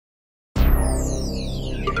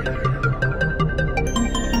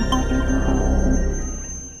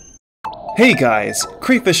Hey guys,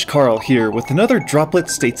 KrayfishKarl here with another Droplet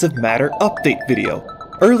States of Matter update video.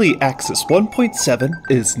 Early Access 1.7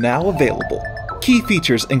 is now available. Key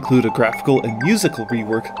features include a graphical and musical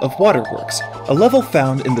rework of Waterworks, a level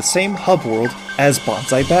found in the same hub world as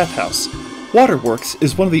Bonsai Bathhouse. Waterworks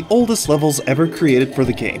is one of the oldest levels ever created for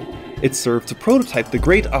the game. It served to prototype the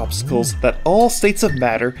great obstacles that all states of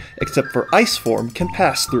matter except for ice form can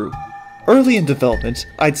pass through. Early in development,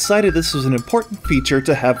 I decided this was an important feature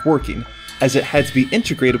to have working, as it had to be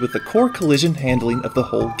integrated with the core collision handling of the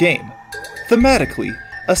whole game. Thematically,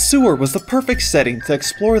 a sewer was the perfect setting to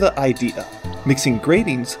explore the idea, mixing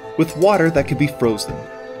gratings with water that could be frozen.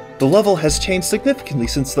 The level has changed significantly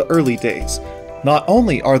since the early days. Not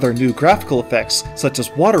only are there new graphical effects, such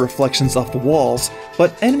as water reflections off the walls,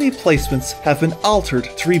 but enemy placements have been altered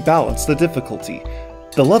to rebalance the difficulty.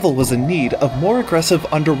 The level was in need of more aggressive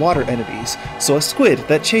underwater enemies, so a squid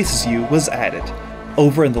that chases you was added.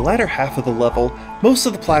 Over in the latter half of the level, most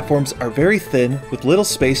of the platforms are very thin with little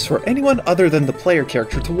space for anyone other than the player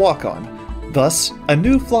character to walk on. Thus, a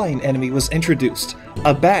new flying enemy was introduced,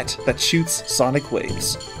 a bat that shoots sonic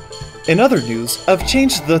waves. In other news, I've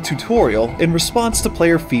changed the tutorial in response to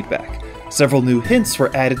player feedback. Several new hints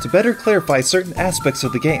were added to better clarify certain aspects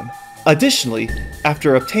of the game. Additionally,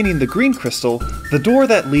 after obtaining the green crystal, the door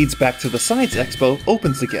that leads back to the Science Expo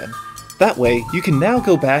opens again. That way, you can now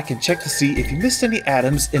go back and check to see if you missed any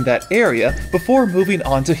atoms in that area before moving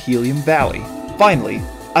on to Helium Valley. Finally,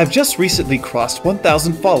 I've just recently crossed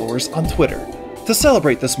 1,000 followers on Twitter. To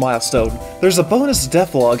celebrate this milestone, there's a bonus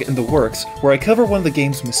devlog in the works where I cover one of the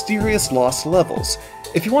game's mysterious lost levels.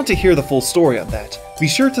 If you want to hear the full story on that, be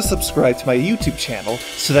sure to subscribe to my YouTube channel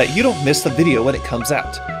so that you don't miss the video when it comes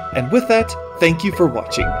out. And with that, thank you for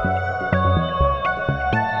watching.